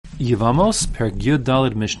Yevamos, Perek Yud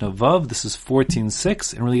Daled Mishnah Vav. This is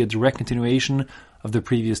 14.6, and really a direct continuation of the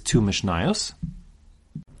previous two Mishnayos.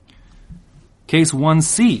 Case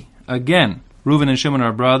 1c, again, Reuven and Shimon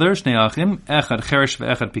are brothers, Shnei Achim, Echad Cheresh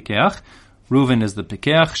ve'Echad Pikeach. Reuven is the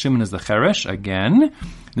Pikeach, Shimon is the Cheresh, again.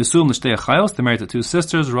 Nesum l'shtei achayos, they married to two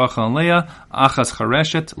sisters, Rachel and Leah. Achas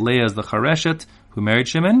Chereshet, Leah is the Chereshet, who married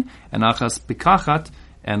Shimon, and Achas Pikachat,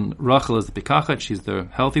 and Rachel is the Pikachat, she's the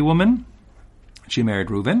healthy woman. She married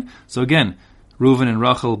Reuven. So again, Reuven and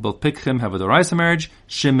Rachel, both Pikchim, have a Doraisa marriage.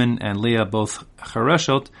 Shimon and Leah, both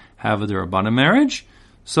Chereshot, have a Derabana marriage.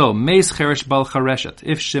 So, Meis Cheresh Bal Chereshet.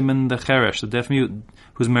 If Shimon the Cheresh, the deaf mute,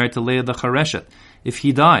 who's married to Leah the Chereshet, if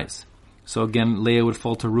he dies, so again, Leah would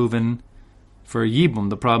fall to Reuven for Yibum.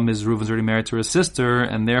 The problem is Reuven's already married to her sister,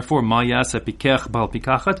 and therefore, Ma Yasa Pikech Bal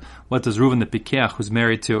Pikachat. What does Reuven the Pikech, who's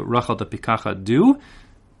married to Rachel the Pikachat, do?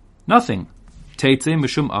 Nothing. Teitze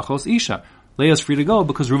Mishum Achos Isha. Leah's free to go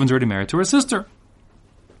because Reuven's already married to her sister.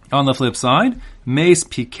 On the flip side, Meis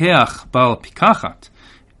Pikeach Bal Pikachat.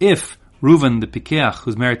 If Reuven the Pikeach,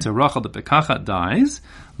 who's married to Rachel the Pikachat, dies,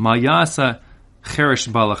 Mayasa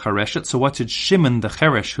Cheresh Bal Chereshet. So what did Shimon the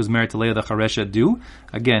Cheresh, who's married to Leah the Chereshet, do?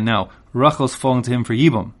 Again, now, Rachel's falling to him for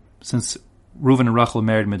Yibum. Since Reuven and Rachel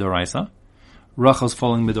married Midoraisa, Rachel's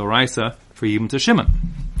falling Midoraisa for Yibum to Shimon.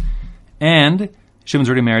 And Shimon's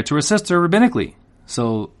already married to her sister rabbinically.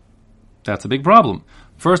 So that's a big problem.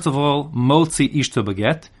 First of all, Motzi Ishto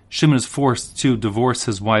Baget. Shimon is forced to divorce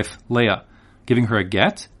his wife Leah, giving her a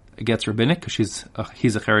get. A get's rabbinic because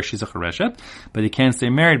he's a cheresh, she's a chereshet. But he can't stay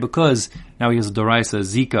married because now he has a doraisa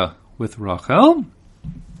zika with Rachel.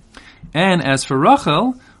 And as for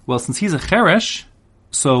Rachel, well, since he's a cheresh,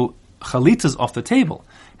 so chalitza's off the table.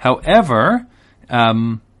 However,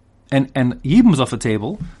 and Yibum's off the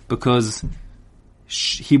table because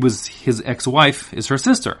his ex-wife is her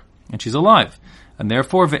sister, and she's alive. And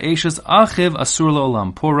therefore, ve'eshes achiv asur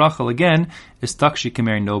la'olam. Poor Rachel, again, is stuck. She can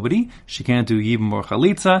marry nobody. She can't do yibum or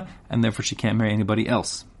chalitza, and therefore she can't marry anybody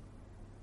else.